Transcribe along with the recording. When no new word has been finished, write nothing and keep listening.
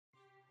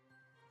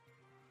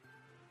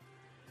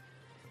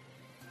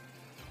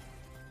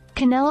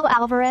Canelo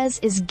Alvarez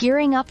is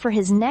gearing up for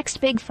his next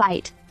big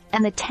fight,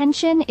 and the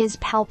tension is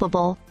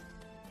palpable.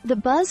 The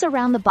buzz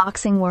around the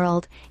boxing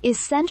world is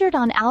centered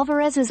on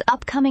Alvarez's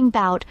upcoming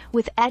bout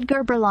with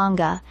Edgar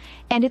Berlanga,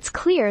 and it's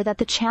clear that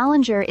the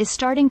challenger is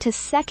starting to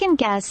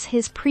second-guess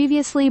his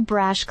previously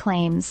brash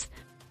claims.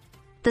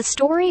 The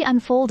story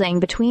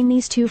unfolding between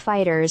these two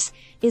fighters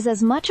is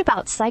as much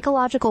about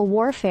psychological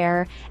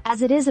warfare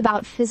as it is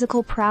about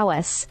physical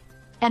prowess,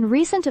 and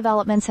recent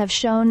developments have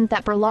shown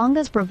that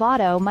Berlanga's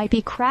bravado might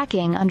be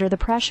cracking under the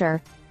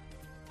pressure.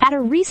 At a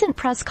recent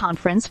press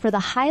conference for the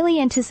highly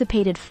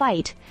anticipated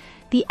fight,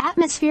 the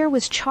atmosphere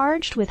was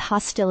charged with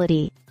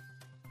hostility.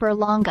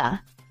 Berlanga,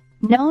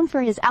 known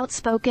for his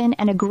outspoken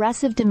and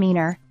aggressive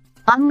demeanor,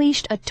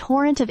 unleashed a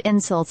torrent of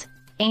insults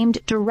aimed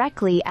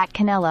directly at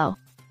Canelo.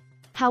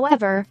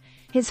 However,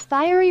 his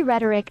fiery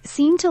rhetoric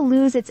seemed to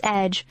lose its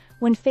edge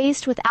when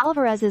faced with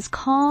Alvarez's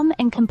calm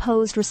and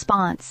composed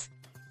response.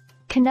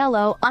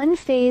 Canelo,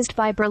 unfazed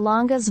by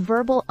Berlanga's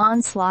verbal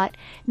onslaught,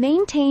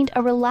 maintained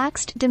a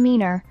relaxed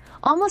demeanor,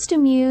 almost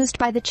amused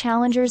by the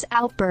challenger's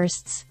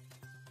outbursts.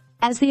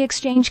 As the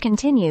exchange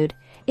continued,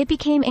 it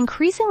became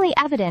increasingly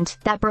evident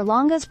that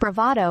Berlanga's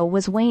bravado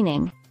was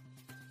waning.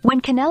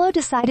 When Canelo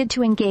decided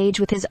to engage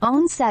with his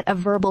own set of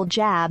verbal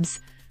jabs,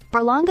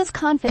 Berlanga's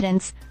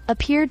confidence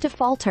appeared to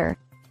falter.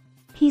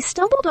 He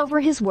stumbled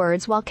over his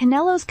words while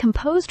Canelo's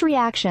composed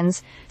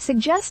reactions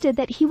suggested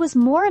that he was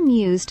more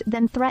amused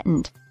than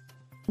threatened.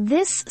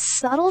 This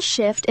subtle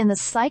shift in the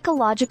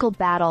psychological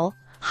battle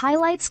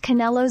highlights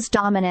Canelo's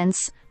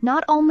dominance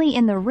not only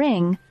in the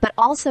ring but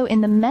also in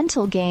the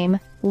mental game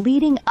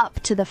leading up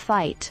to the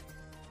fight.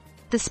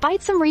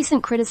 Despite some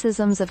recent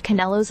criticisms of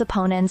Canelo's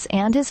opponents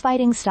and his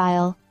fighting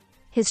style,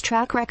 his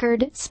track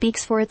record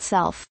speaks for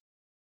itself.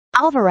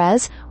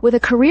 Alvarez, with a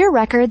career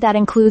record that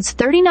includes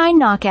 39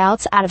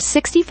 knockouts out of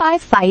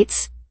 65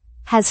 fights,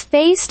 has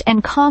faced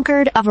and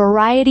conquered a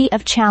variety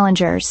of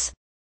challengers.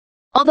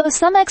 Although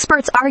some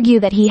experts argue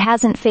that he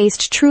hasn't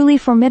faced truly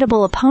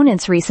formidable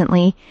opponents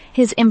recently,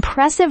 his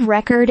impressive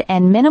record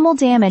and minimal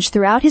damage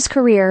throughout his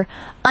career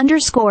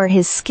underscore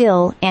his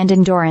skill and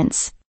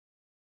endurance.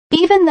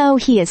 Even though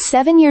he is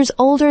 7 years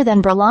older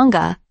than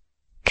Berlanga,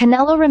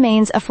 Canelo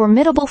remains a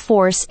formidable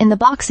force in the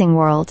boxing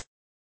world.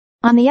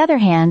 On the other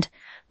hand,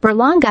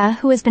 Berlanga,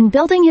 who has been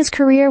building his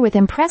career with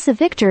impressive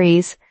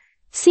victories,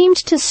 seemed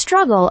to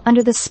struggle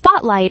under the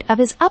spotlight of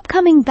his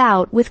upcoming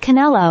bout with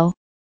Canelo.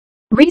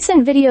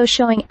 Recent videos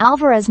showing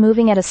Alvarez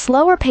moving at a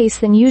slower pace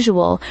than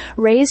usual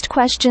raised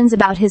questions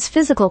about his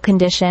physical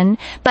condition,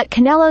 but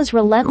Canelo's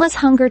relentless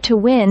hunger to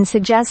win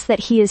suggests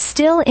that he is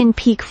still in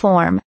peak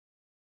form.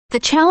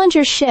 The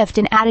challenger's shift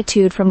in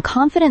attitude from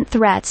confident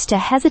threats to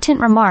hesitant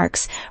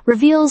remarks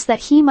reveals that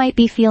he might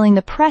be feeling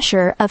the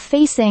pressure of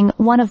facing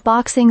one of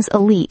boxing's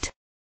elite.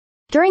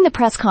 During the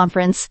press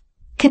conference,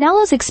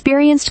 Canelo's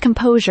experienced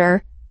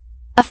composure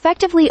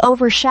effectively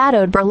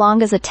overshadowed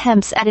Berlanga's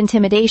attempts at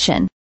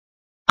intimidation.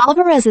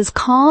 Alvarez's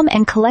calm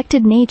and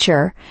collected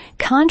nature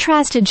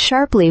contrasted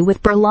sharply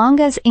with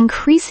Berlanga's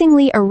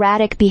increasingly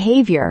erratic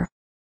behavior.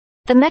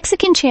 The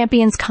Mexican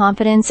champion's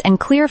confidence and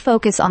clear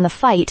focus on the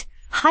fight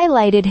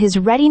highlighted his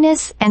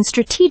readiness and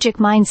strategic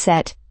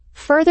mindset,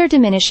 further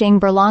diminishing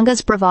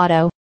Berlanga's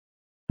bravado.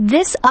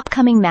 This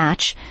upcoming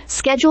match,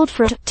 scheduled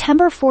for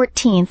September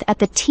 14th at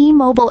the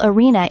T-Mobile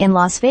Arena in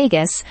Las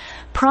Vegas,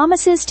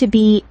 promises to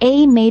be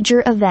a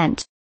major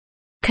event.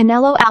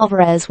 Canelo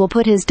Alvarez will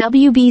put his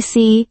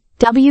WBC,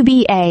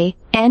 WBA,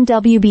 and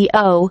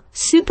WBO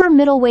super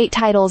middleweight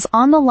titles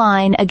on the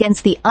line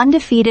against the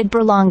undefeated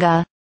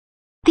Berlanga.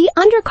 The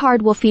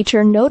undercard will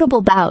feature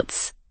notable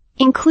bouts,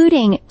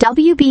 including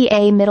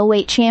WBA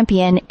middleweight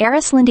champion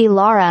Erislandy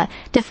Lara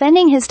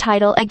defending his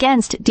title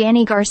against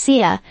Danny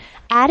Garcia,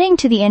 adding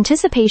to the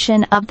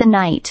anticipation of the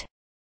night.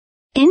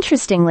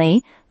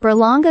 Interestingly,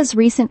 Berlanga's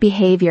recent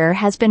behavior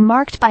has been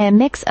marked by a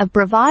mix of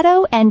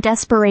bravado and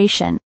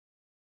desperation.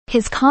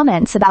 His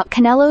comments about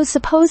Canelo's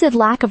supposed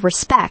lack of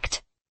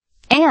respect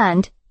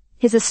and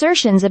his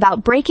assertions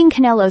about breaking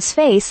Canelo's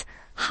face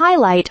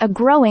highlight a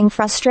growing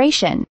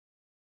frustration.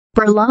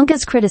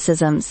 Berlanga's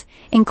criticisms,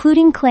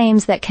 including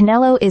claims that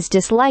Canelo is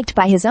disliked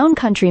by his own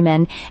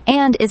countrymen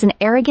and is an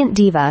arrogant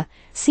diva,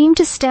 seem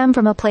to stem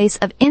from a place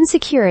of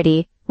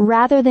insecurity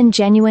rather than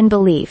genuine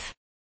belief.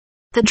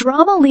 The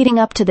drama leading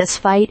up to this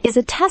fight is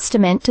a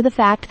testament to the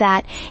fact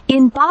that,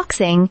 in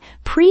boxing,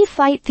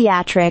 pre-fight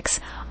theatrics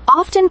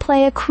often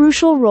play a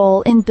crucial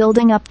role in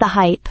building up the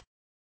hype.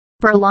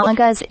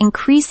 Berlanga's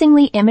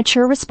increasingly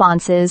immature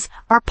responses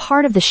are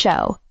part of the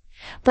show,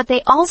 but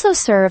they also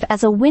serve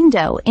as a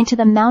window into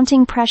the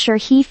mounting pressure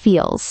he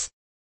feels.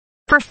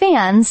 For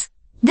fans,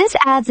 this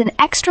adds an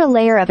extra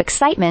layer of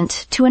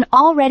excitement to an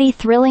already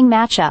thrilling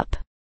matchup.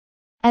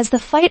 As the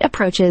fight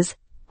approaches,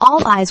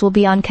 all eyes will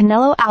be on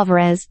Canelo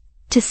Alvarez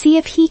to see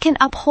if he can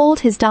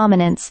uphold his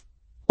dominance,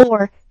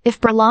 or if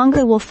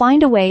Berlanga will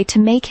find a way to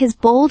make his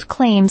bold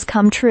claims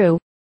come true.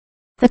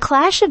 The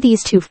clash of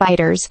these two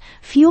fighters,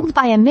 fueled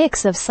by a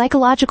mix of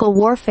psychological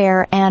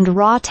warfare and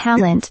raw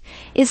talent,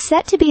 is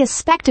set to be a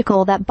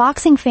spectacle that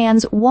boxing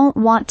fans won't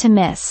want to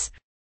miss.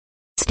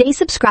 Stay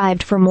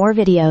subscribed for more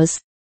videos.